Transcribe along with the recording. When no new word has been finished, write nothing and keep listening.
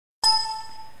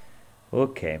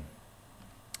Okay,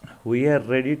 we are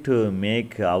ready to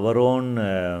make our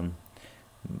own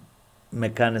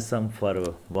mechanism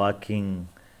for walking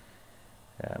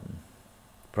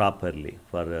properly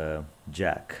for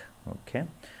Jack. Okay,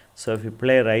 so if you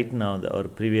play right now our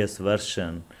previous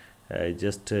version,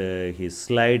 just he's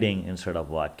sliding instead of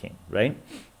walking, right?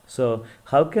 So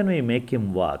how can we make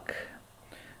him walk?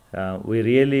 We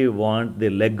really want the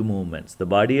leg movements. The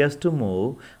body has to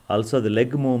move, also the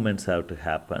leg movements have to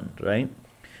happen, right?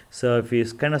 So if you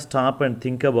kind of stop and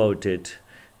think about it,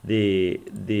 the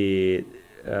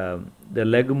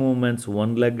leg movements,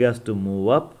 one leg has to move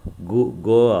up,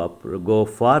 go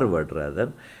forward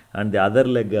rather, and the other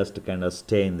leg has to kind of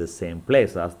stay in the same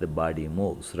place as the body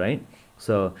moves, right?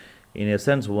 So in a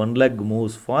sense, one leg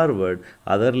moves forward,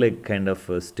 other leg kind of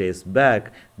stays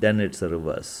back, then it's a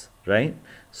reverse, right?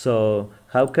 So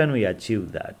how can we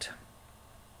achieve that?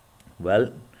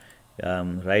 Well,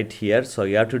 right here, so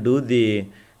you have to do the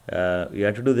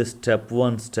step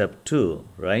 1, step 2,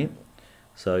 right?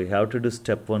 So you have to do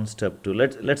step 1, step 2.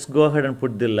 Let's go ahead and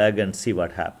put the leg and see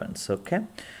what happens. Okay,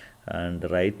 and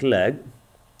right leg,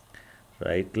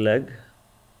 right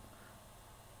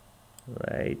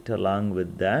along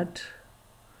with that,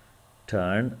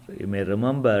 turn. You may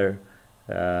remember,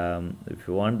 if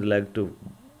you want the leg to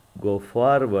go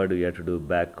forward, you have to do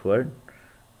backward.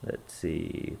 Let's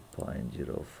see,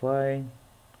 0.05,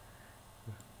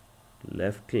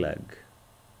 left leg,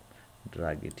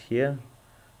 drag it here,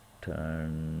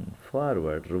 turn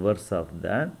forward, reverse of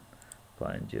that,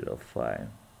 0.05.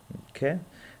 Okay,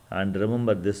 and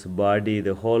remember this body,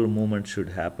 the whole movement should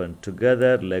happen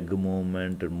together, leg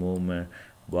movement,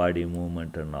 body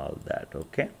movement and all that.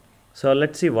 Okay, so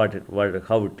let's see how it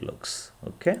looks.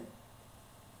 Okay,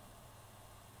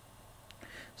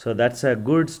 so that's a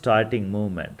good starting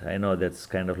movement. I know that's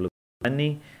kind of looks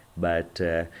funny, but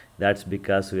that's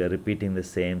because we are repeating the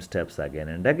same steps again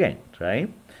and again,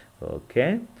 right?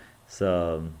 Okay,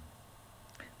 so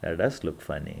that does look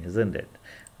funny, isn't it?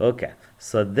 Okay,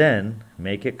 so then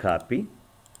make a copy.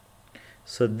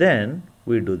 So then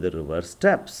we do the reverse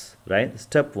steps, right?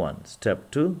 Step 1, step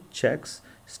 2, checks,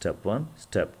 step 1,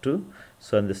 step 2.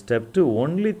 So in the step 2,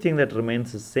 only thing that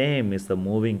remains the same is the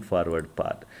moving forward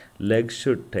part. Legs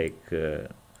should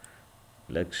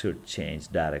change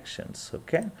directions.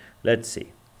 Okay, let's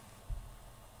see.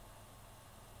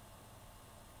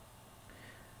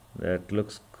 That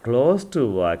looks close to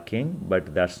walking,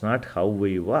 but that's not how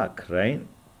we walk, right?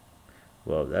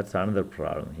 Well, that's another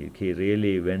problem. He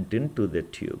really went into the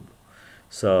tube.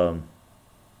 So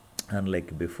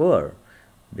unlike before,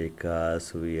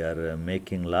 because we are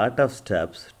making lot of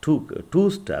steps,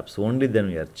 two steps only, then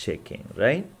we are checking,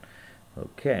 right?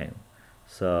 Okay,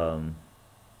 so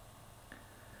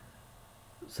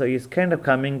he's kind of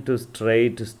coming to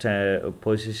straight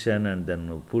position, and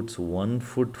then puts one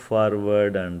foot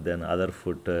forward, and then other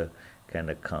foot kind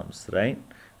of comes, right?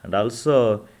 And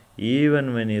also,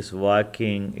 even when he's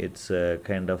walking, it's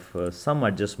kind of some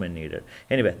adjustment needed.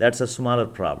 Anyway, that's a smaller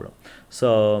problem.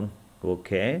 So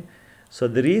okay, so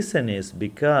the reason is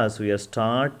because we are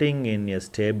starting in a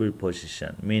stable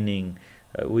position, meaning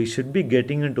we should be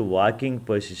getting into walking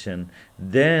position,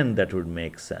 then that would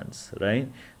make sense, right?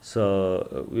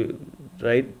 So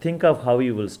right, think of how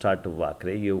you will start to walk,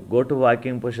 right? You go to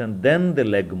walking position, then the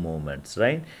leg movements,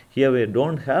 right? Here we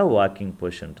don't have walking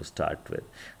position to start with.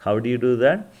 How do you do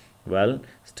that? Well,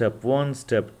 step 1,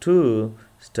 step 2,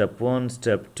 step 1,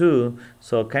 step 2.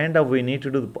 So kind of we need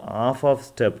to do half of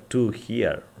step 2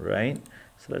 here, right?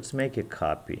 So let's make a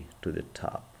copy to the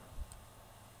top.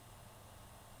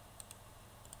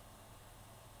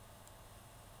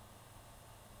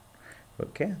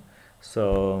 Okay,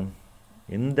 so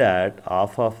in that,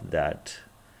 half of that,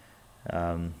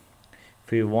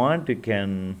 if you want, you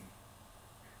can,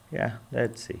 yeah,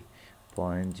 let's see,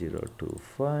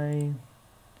 0.025,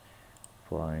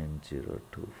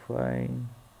 0.025.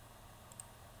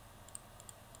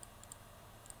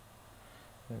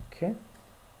 Okay,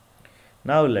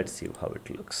 now let's see how it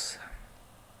looks.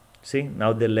 See,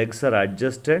 now the legs are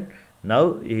adjusted.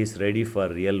 Now he is ready for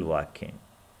real walking.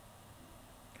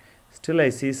 Still I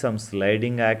see some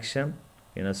sliding action.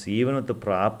 So even with the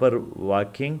proper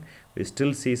walking, we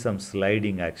still see some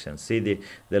sliding action. See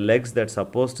the legs that's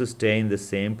supposed to stay in the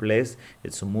same place,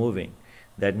 it's moving.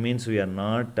 That means we are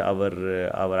not,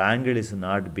 our angle is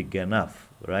not big enough,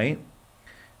 right?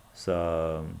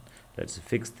 So let's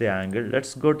fix the angle.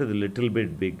 Let's go to the little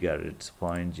bit bigger. It's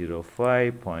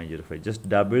 0.05, 0.05. Just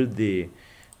double the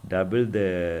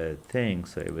thing.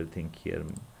 So everything here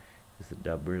is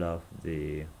double of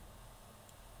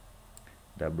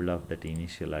that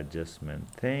initial adjustment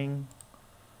thing.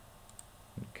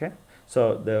 Okay,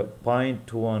 So the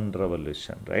 0.1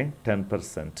 revolution, right?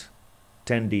 10%,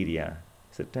 10 DD.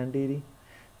 Is it 10 DD?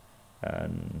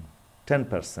 And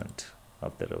 10%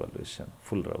 of the revolution,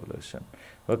 full revolution.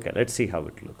 Okay, let's see how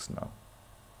it looks now.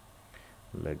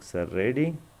 Legs are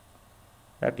ready.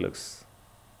 That looks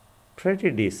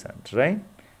pretty decent, right?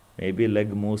 Maybe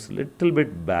leg moves a little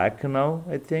bit back now,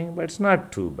 I think, but it's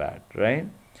not too bad, right?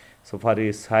 So for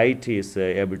his height, he is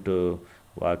able to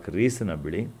walk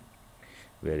reasonably.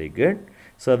 Very good.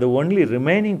 So the only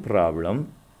remaining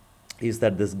problem is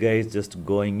that this guy is just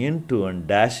going into and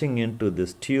dashing into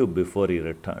this tube before he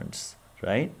returns,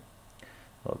 right?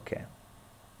 Okay,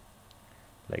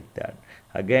 like that.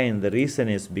 Again, the reason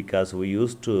is because we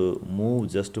used to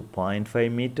move just to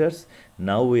 0.5 meters.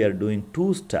 Now we are doing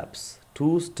two steps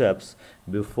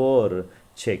before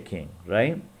checking,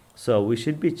 right? So we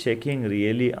should be checking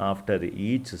really after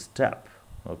each step,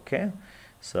 okay?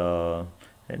 So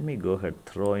let me go ahead,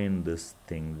 throw in this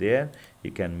thing there.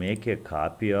 You can make a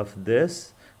copy of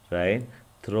this, right?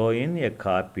 Throw in a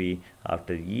copy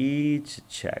after each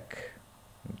check,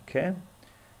 okay?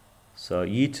 So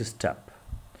each step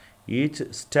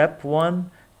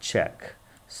 1, check.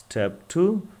 Step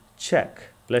 2, check.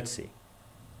 Let's see.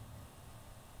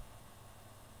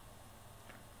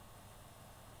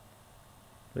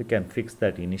 We can fix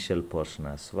that initial portion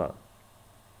as well.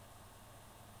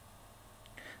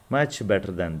 Much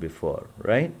better than before,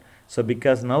 right? So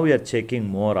because now we are checking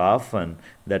more often,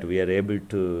 that we are able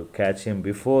to catch him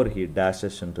before he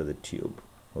dashes into the tube,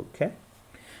 okay?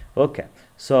 Okay,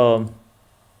 so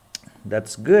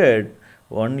that's good.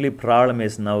 Only problem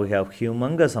is now we have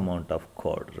humongous amount of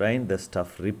code, right? The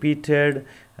stuff repeated,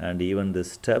 and even the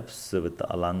steps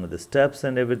along with the steps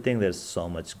and everything, there's so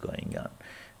much going on.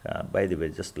 By the way,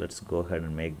 just let's go ahead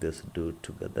and make this do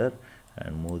together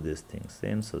and move these things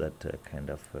in, so that kind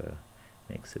of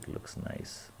makes it looks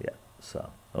nice. Yeah,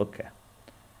 so okay,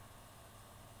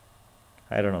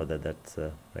 I don't know that that's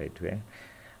the right way.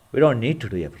 We don't need to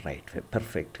do a right way,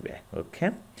 perfect way,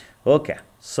 okay? Okay,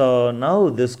 so now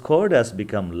this code has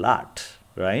become lot,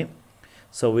 right?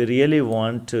 So we really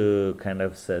want to kind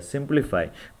of simplify,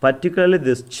 particularly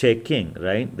this checking,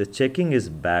 right? The checking is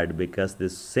bad because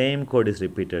this same code is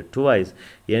repeated twice.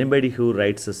 Anybody who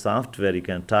writes a software, you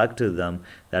can talk to them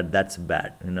that that's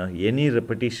bad. You know, any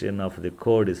repetition of the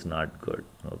code is not good,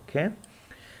 okay?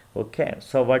 Okay,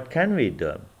 so what can we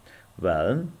do?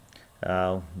 Well,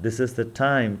 this is the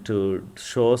time to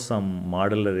show some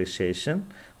modularization.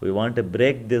 We want to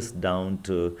break this down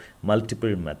to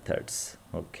multiple methods,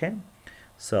 okay?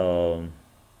 So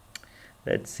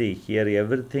let's see here,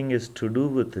 everything is to do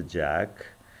with Jack.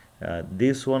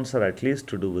 These ones are at least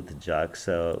to do with Jack,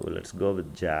 so let's go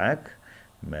with Jack,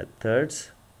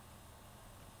 methods,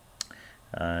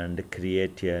 and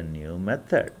create a new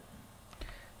method.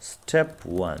 Step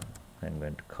 1, I'm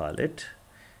going to call it,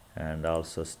 and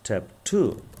also step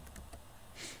 2.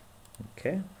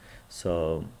 Okay,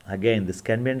 so again, this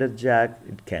can be under Jack,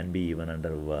 it can be even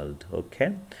under world.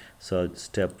 Okay, so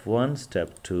step 1,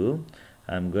 step 2,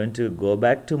 I'm going to go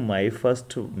back to my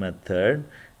first method,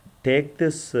 take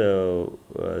this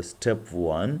step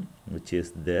 1, which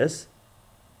is this,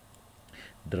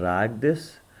 drag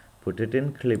this, put it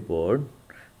in clipboard,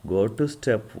 go to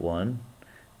step 1,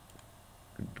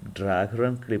 drag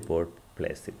run clipboard,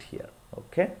 place it here.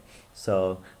 Okay,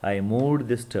 so I moved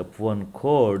the step 1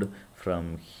 code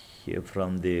from here,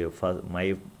 from the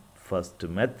my first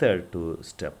method to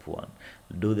step 1.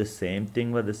 Do the same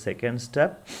thing with the second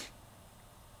step.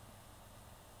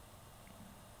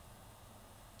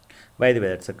 By the way,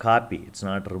 that's a copy, it's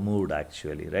not removed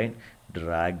actually, right?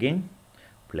 Dragging,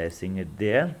 placing it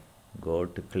there, go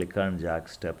to click on Jack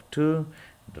step 2,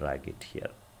 drag it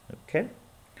here. Okay,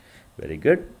 very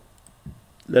good.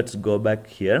 Let's go back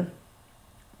here.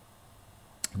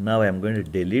 Now I'm going to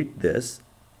delete this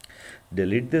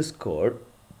code.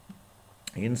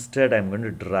 Instead, I'm going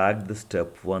to drag the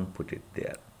step 1, put it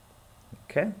there.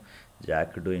 Okay,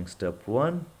 Jack doing step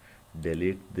 1,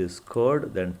 delete this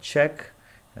code, then check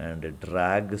and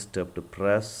drag step to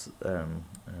press and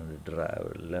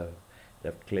drag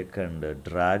left click and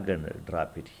drag and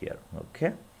drop it here.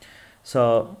 Okay,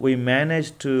 so we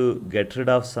managed to get rid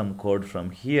of some code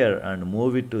from here and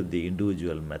move it to the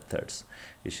individual methods.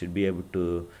 You should be able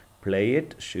to play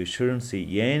it. You shouldn't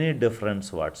see any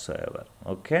difference whatsoever.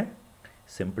 Okay,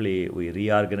 simply we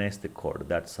reorganize the code,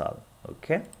 that's all.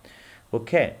 Okay,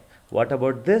 okay, what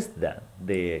about this then,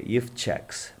 the if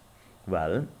checks?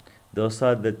 Well, those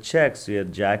are the checks where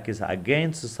Jack is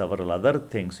against several other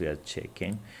things we are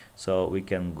checking. So we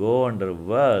can go under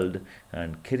world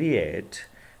and create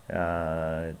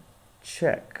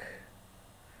check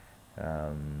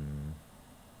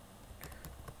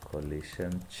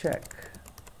collision check.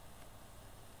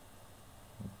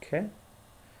 Okay.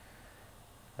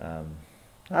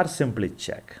 Or simply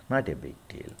check, not a big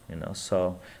deal,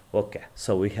 so okay,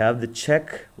 so we have the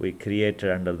check we created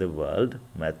under the world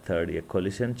method, a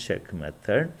collision check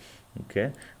method.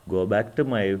 Okay, go back to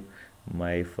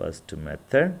my first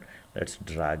method. Let's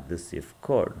drag this if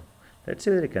code. Let's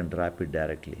see whether I can drop it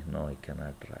directly. No, I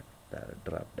cannot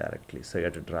drop directly, so you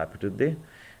have to drop it to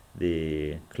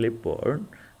the clipboard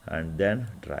and then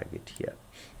drag it here.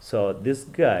 So this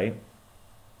guy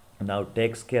now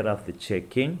takes care of the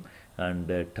checking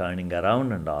and turning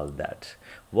around and all that.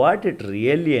 What it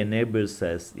really enables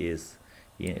us is,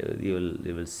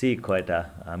 you will see quite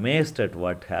amazed at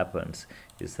what happens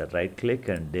is a right click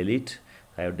and delete.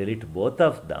 I have deleted both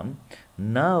of them.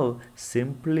 Now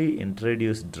simply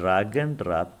introduce drag and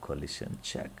drop collision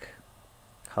check.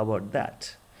 How about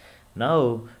that?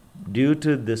 Now, due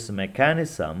to this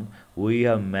mechanism, we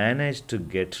have managed to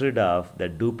get rid of the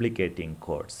duplicating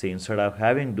code. See, instead of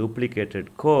having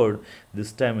duplicated code,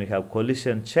 this time we have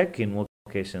collision check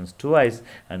invocations twice,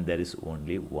 and there is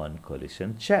only one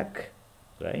collision check,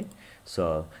 right?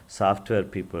 So software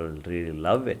people really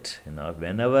love it.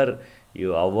 Whenever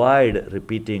you avoid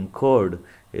repeating code,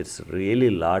 it's really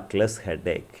lot less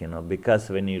headache, because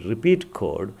when you repeat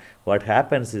code, what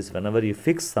happens is whenever you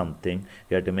fix something,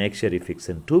 you have to make sure you fix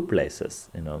in two places,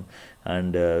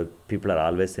 and people are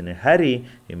always in a hurry.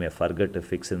 You may forget to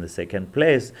fix in the second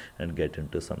place and get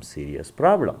into some serious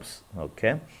problems.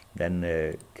 Okay,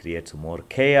 then creates more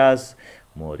chaos,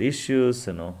 more issues,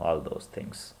 all those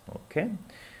things. Okay,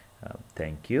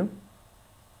 thank you.